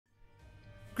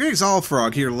Greetings all,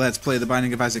 Frog here. Let's play The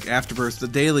Binding of Isaac Afterbirth, the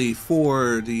daily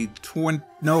for the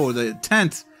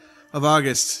 10th of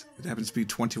August. It happens to be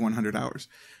 2100 hours.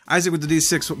 Isaac with the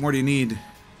D6, what more do you need?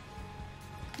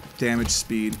 Damage,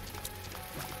 speed,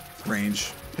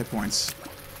 range, hit points.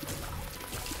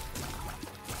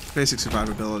 Basic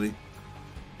survivability.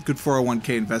 Good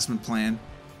 401k investment plan.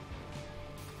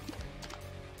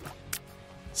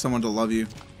 Someone to love you.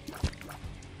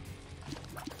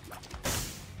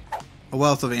 A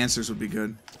wealth of answers would be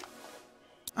good.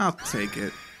 I'll take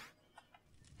it.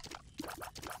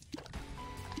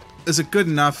 Is it good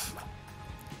enough?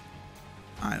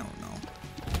 I don't know.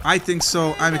 I think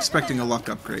so. I'm expecting a luck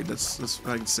upgrade. That's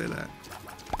I can say that.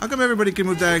 How come everybody can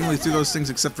move diagonally through those things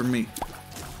except for me?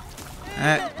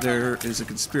 There is a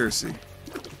conspiracy.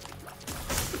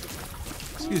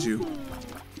 Excuse you.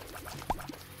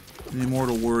 In the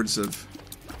immortal words of...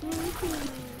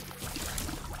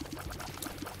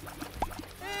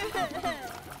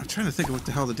 I'm trying to think of what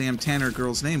the hell the damn Tanner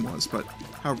girl's name was, but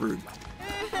how rude.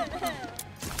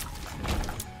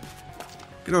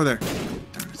 Get over there.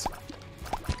 Darn it.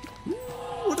 Ooh,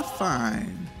 what a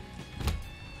find.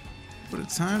 What a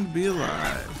time to be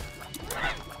alive.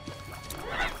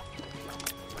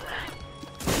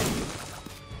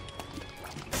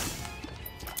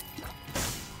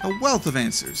 A wealth of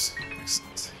answers.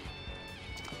 Excellent.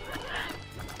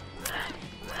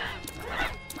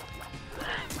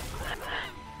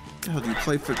 What the hell do you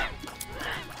play for?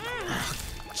 Oh,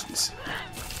 jeez.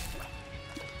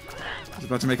 I was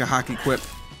about to make a hockey quip.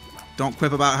 Don't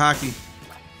quip about hockey.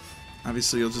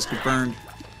 Obviously, you'll just get burned.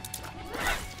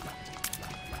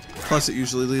 Plus, it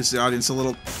usually leaves the audience a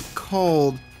little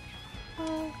cold.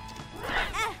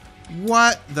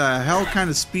 What the hell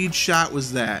kind of speed shot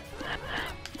was that?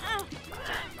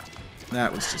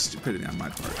 That was just stupidity on my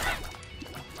part.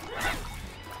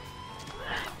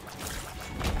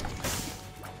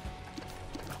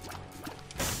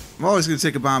 I'm always going to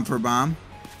take a bomb for a bomb.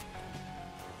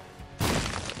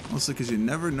 Mostly because you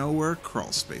never know where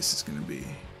crawl space is going to be.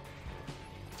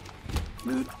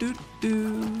 Doo, doo,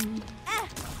 doo.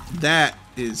 That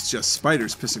is just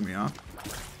spiders pissing me off.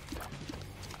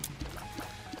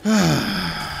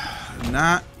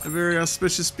 Not a very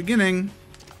auspicious beginning.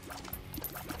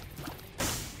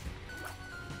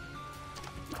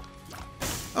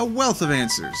 A wealth of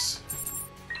answers.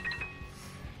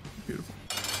 Beautiful.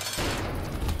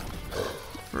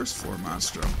 First floor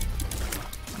monstro.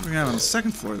 What do we got on the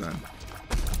second floor then?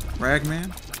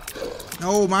 Ragman?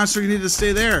 No, monster, you need to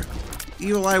stay there.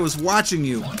 Evil Eye was watching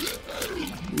you.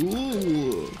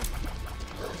 Ooh.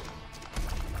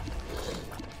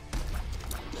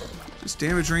 Just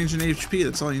damage, range, and HP,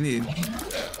 that's all you need.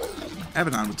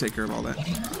 Abaddon would take care of all that.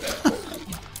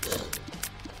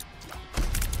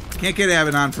 Can't get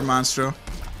Abaddon for Monstro.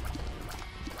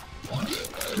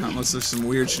 Not unless there's some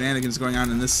weird shenanigans going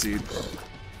on in this seed.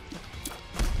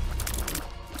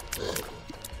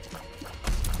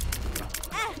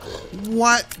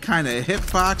 What kind of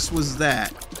hitbox was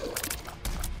that?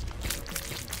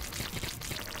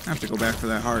 I have to go back for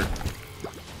that heart.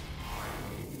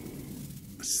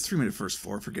 It's 3-minute first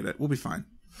floor, forget it. We'll be fine.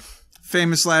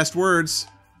 Famous last words.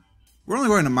 We're only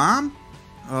going to Mom?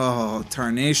 Oh,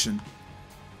 tarnation.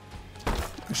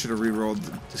 I should have re-rolled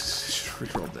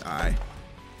the eye.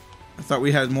 I thought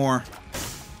we had more.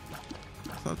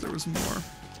 I thought there was more.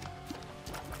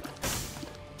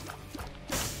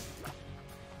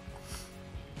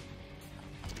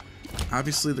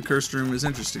 Obviously, the cursed room is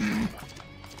interesting to me.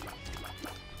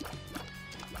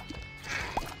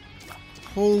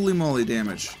 Holy moly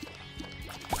damage.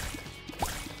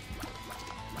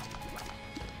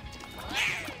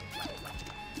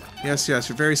 Yes, yes,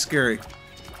 you're very scary.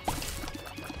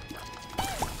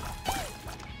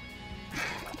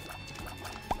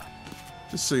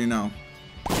 Just so you know.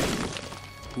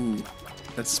 Ooh,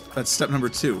 that's step number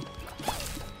 2.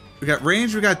 We got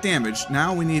range, we got damage.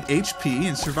 Now we need HP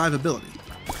and survivability.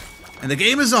 And the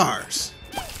game is ours.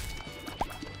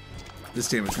 This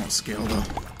damage won't scale though.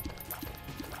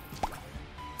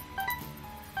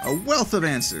 A wealth of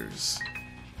answers.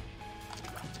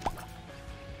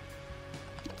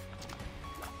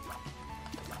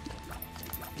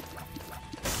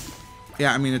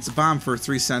 Yeah, I mean it's a bomb for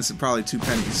 3 cents and probably 2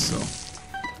 pennies, so.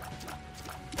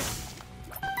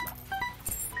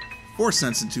 4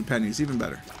 cents and 2 pennies, even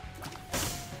better.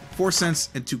 4 cents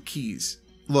and 2 keys.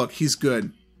 Look, he's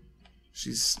good.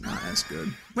 She's not as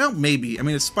good. Well, maybe. I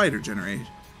mean, it's spider generated.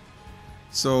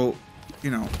 So, you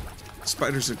know,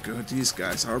 spiders are good. These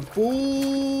guys are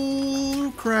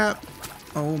bull crap.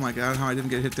 Oh my god, how I didn't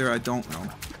get hit there, I don't know.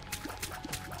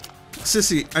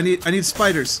 Sissy, I need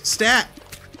spiders. Stat!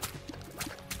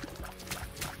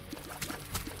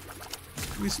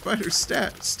 Give me spiders.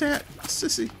 Stat.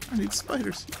 Sissy. I need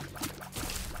spiders.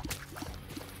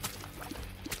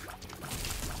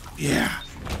 Yeah.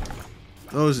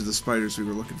 Those are the spiders we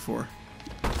were looking for.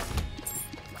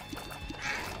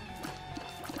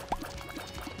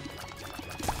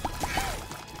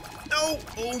 No!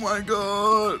 Oh my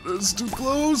god! That's too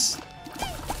close!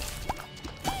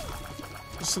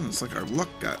 Something's like our luck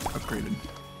got upgraded.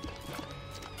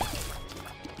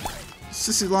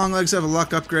 Sissy Longlegs have a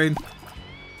luck upgrade.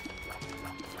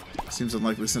 Seems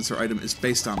unlikely since her item is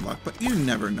based on luck, but you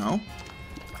never know.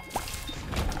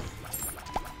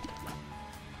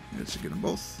 That should get them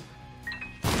both.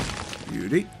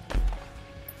 Beauty.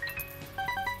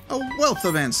 A wealth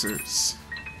of answers.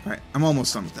 Alright, I'm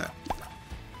almost done with that.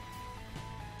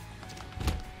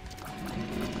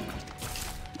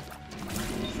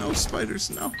 No spiders,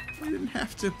 no. You didn't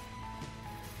have to.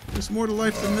 There's more to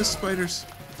life than this, spiders.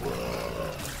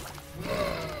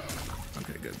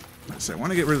 Okay, good. So I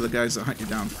want to get rid of the guys that hunt you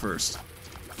down first.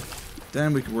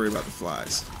 Then we can worry about the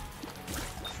flies.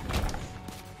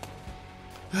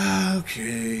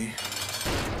 Okay.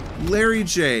 Larry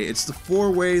J. It's the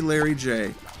four-way Larry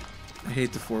J. I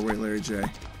hate the four-way Larry J.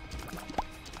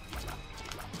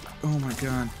 Oh my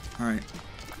god. Alright.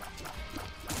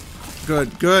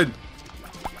 Good, good.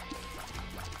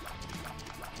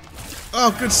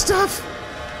 Oh, good stuff!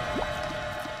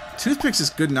 Toothpicks is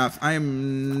good enough. I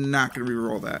am not going to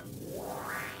reroll that.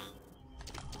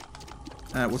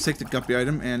 We'll take the guppy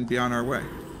item and be on our way.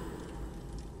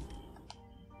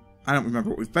 I don't remember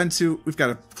what we've been to. We've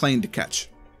got a plane to catch.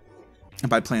 And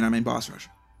by plane, I mean boss rush.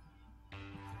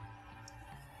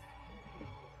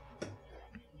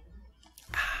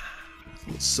 A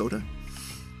little soda.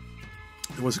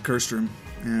 It was a cursed room.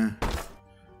 Yeah.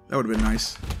 That would have been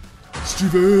nice.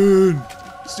 Steven!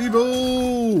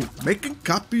 Steve-O! Making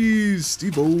copies!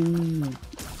 Steve-O!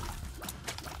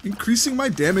 Increasing my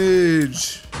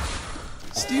damage!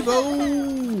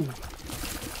 Steve-O!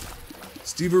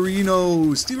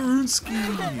 Steve-Arino!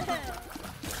 Steve-Arunski!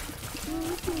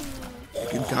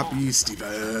 Making copies,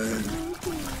 Steven!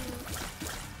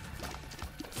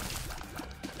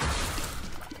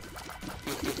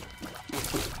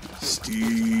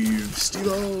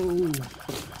 Steve-O!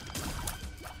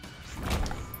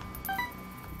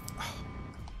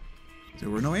 There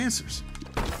were no answers.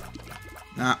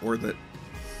 Not worth it.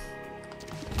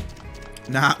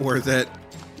 Not worth it.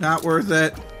 Not worth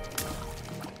it.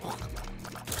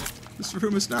 This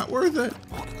room is not worth it.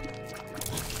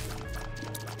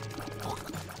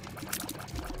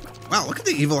 Wow, look at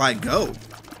the evil eye go.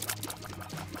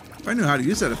 If I knew how to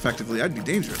use that effectively, I'd be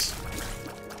dangerous.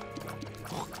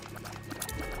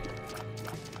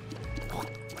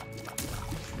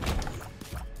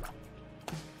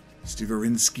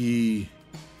 Steve-Arinsky.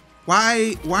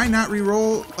 Why not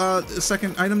reroll the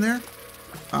second item there?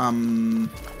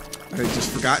 I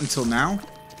just forgot until now.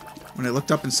 When I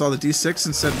looked up and saw the D6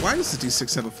 and said, why does the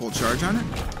D6 have a full charge on it?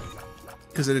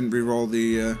 Because I didn't reroll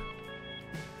the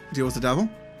deal with the devil.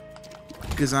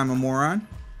 Because I'm a moron.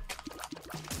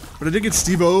 But I did get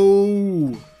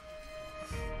Steve-O!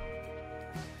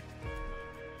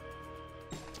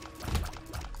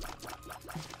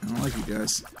 I don't like you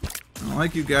guys. I don't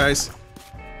like you guys.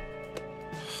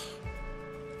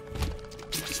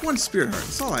 Just one spirit heart.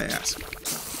 That's all I ask.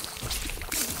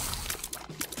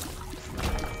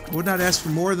 I would not ask for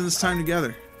more than this time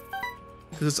together.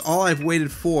 Because it's all I've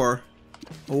waited for.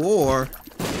 Or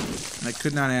I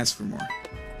could not ask for more.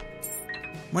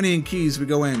 Money and keys, we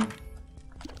go in.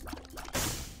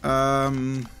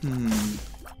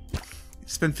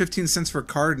 Spend 15 cents for a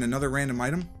card and another random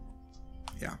item?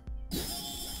 Yeah.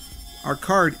 Our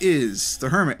card is the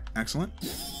Hermit. Excellent.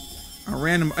 Our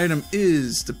random item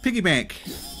is the Piggy Bank.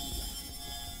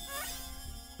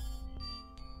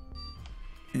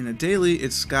 In a daily,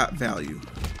 it's got value.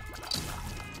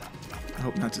 I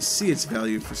hope not to see its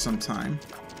value for some time.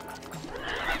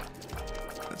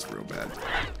 That's real bad.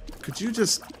 Could you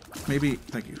just maybe...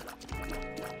 Thank you.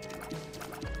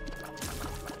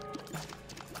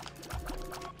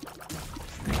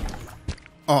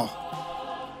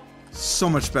 Oh. So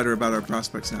much better about our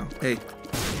prospects now. Hey.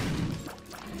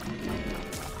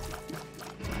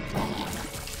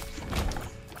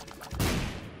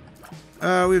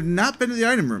 We have not been to the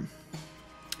item room.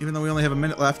 Even though we only have a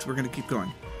minute left, we're going to keep going.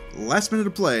 Last minute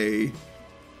of play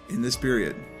in this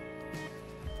period.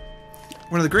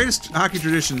 One of the greatest hockey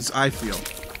traditions, I feel,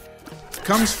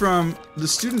 comes from the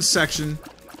student section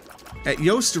at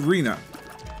Yost Arena,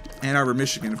 Ann Arbor,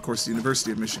 Michigan, of course, the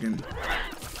University of Michigan,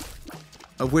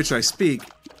 of which I speak.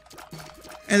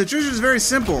 And the tradition is very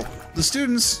simple. The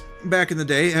students, back in the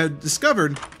day, had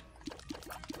discovered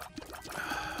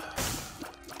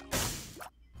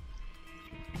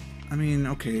I mean,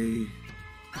 okay.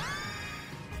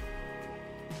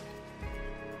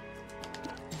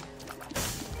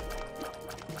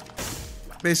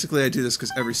 Basically, I do this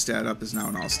because every stat up is now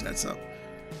an all stats up.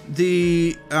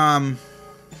 The,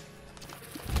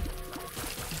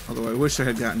 although I wish I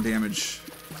had gotten damage.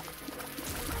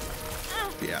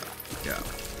 Yeah.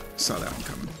 Saw that one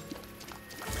coming.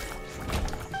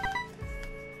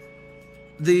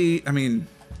 I mean,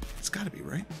 it's gotta be,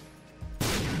 right?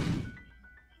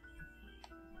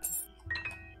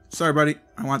 Sorry, buddy.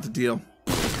 I want the deal.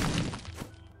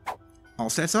 All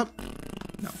stats up?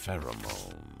 No.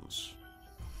 Pheromones.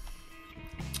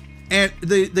 And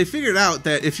they figured out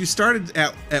that if you started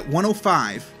at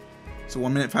 105, so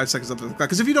 1 minute, 5 seconds up the clock,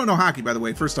 because if you don't know hockey, by the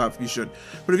way, first off, you should.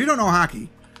 But if you don't know hockey,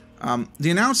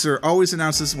 the announcer always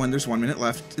announces when there's 1 minute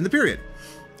left in the period.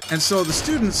 And so the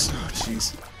students, oh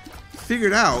jeez,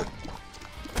 figured out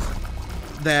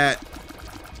that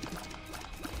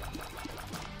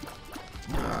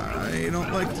I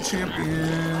don't like the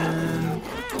champion.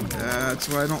 That's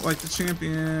why I don't like the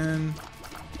champion.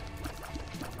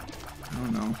 Oh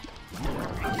no.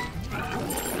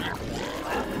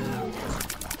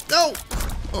 No!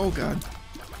 Oh god.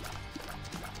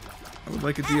 I would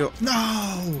like a deal.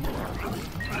 No!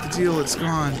 The deal, it's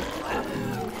gone.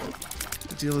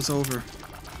 The deal is over.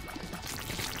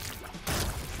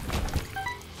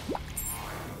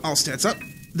 All stats up.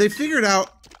 They figured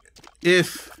out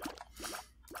if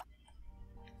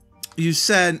you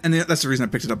said, and that's the reason I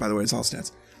picked it up, by the way, it's all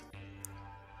stats.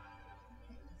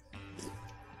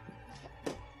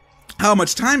 How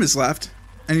much time is left,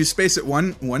 and you space it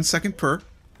 1 second per.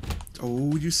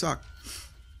 Oh, you suck.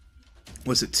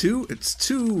 Was it 2? It's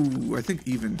 2, I think,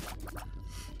 even.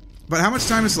 But how much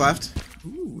time is left?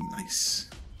 Ooh, nice.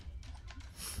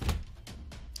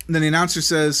 And then the announcer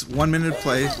says 1 minute of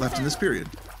play left in this period.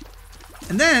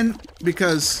 And then,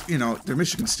 because, you know, they're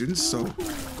Michigan students, so,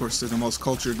 of course, they're the most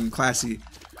cultured and classy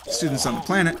students on the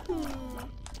planet,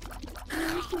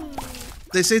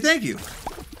 they say thank you.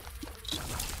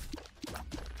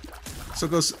 So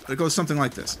it goes something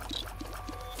like this.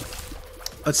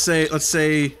 Let's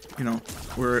say, you know,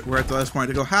 we're at the last point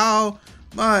to go, how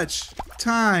much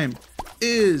time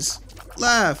is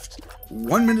left?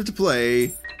 1 minute to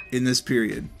play in this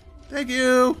period. Thank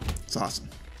you. It's awesome.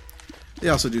 They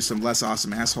also do some less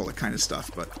awesome asshole kind of stuff,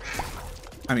 but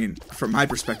I mean, from my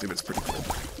perspective, it's pretty cool.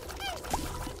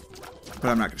 But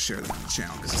I'm not going to share that on the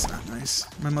channel because it's not nice.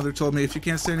 My mother told me if you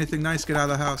can't say anything nice, get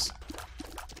out of the house.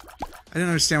 I didn't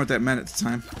understand what that meant at the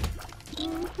time.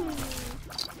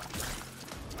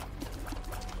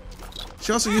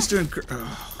 She also used to encourage.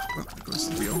 Oh, well, there goes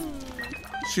the deal.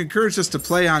 She encouraged us to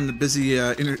play on the busy.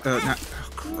 Oh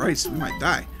Christ, we might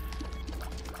die.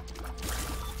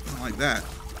 I don't like that.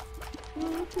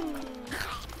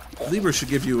 Libra should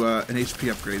give you an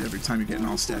HP upgrade every time you get an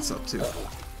all stats up too.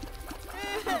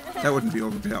 That wouldn't be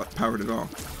overpowered at all.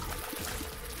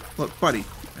 Look, buddy.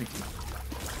 Thank you.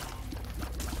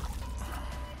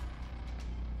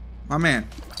 My man.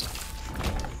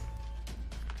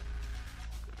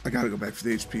 I gotta go back for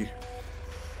the HP.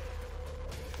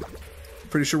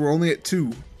 Pretty sure we're only at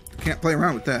 2. Can't play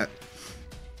around with that.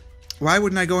 Why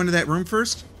wouldn't I go into that room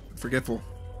first? Forgetful.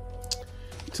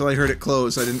 Until I heard it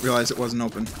close, I didn't realize it wasn't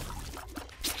open.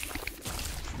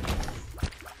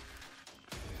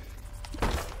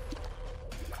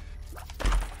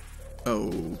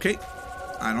 Okay.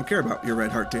 I don't care about your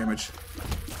red heart damage.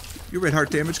 Your red heart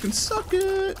damage can suck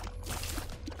it.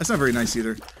 That's not very nice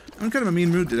either. I'm in kind of a mean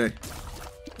mood today.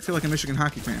 I feel like a Michigan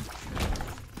hockey fan.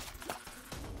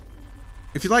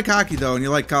 If you like hockey, though, and you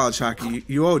like college hockey,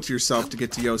 you owe it to yourself to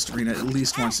get to Yost Arena at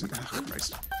least once in... Oh,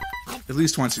 Christ. At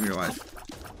least once in your life.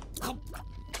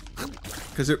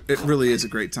 Because it really is a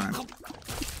great time.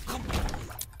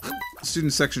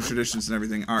 Student section traditions and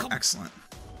everything are excellent.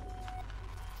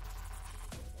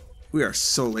 We are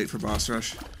so late for boss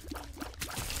rush.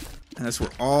 And that's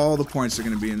where all the points are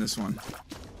going to be in this one.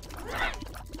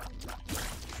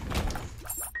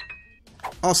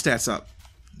 All stats up.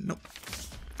 Nope.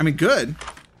 I mean, good.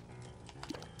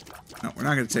 No, we're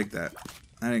not going to take that.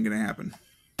 That ain't going to happen.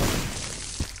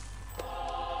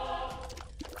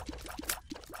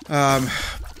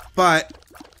 But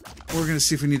we're going to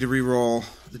see if we need to re-roll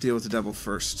the deal with the devil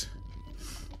first.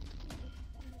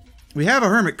 We have a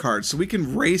hermit card, so we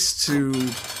can race to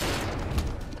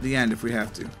the end if we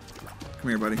have to. Come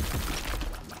here, buddy.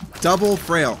 Double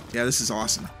frail. Yeah, this is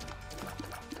awesome.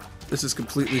 This is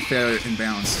completely fair and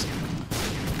balanced.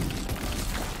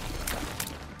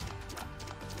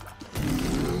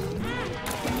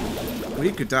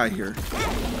 We could die here.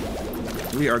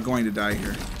 We are going to die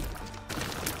here.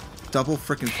 double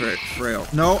frickin' frail.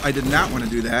 No, I did not want to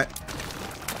do that.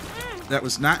 That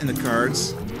was not in the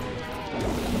cards.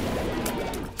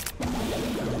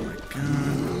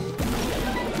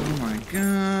 Oh my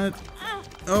god.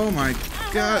 Oh my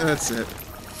god. That's it.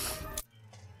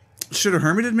 Should have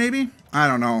hermited, maybe? I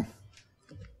don't know.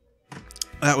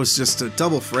 That was just a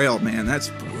double frail, man. That's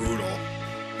brutal.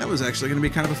 That was actually going to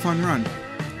be kind of a fun run.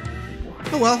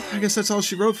 Oh well, I guess that's all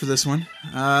she wrote for this one.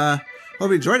 Hope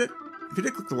you enjoyed it. If you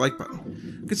did, click the like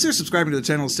button. Consider subscribing to the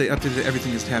channel to stay updated to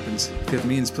everything as it happens. If you have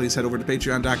means, please head over to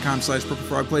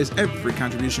patreon.com/purplefrogplays. Every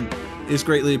contribution is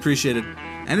greatly appreciated.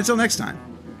 And until next time,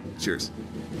 cheers.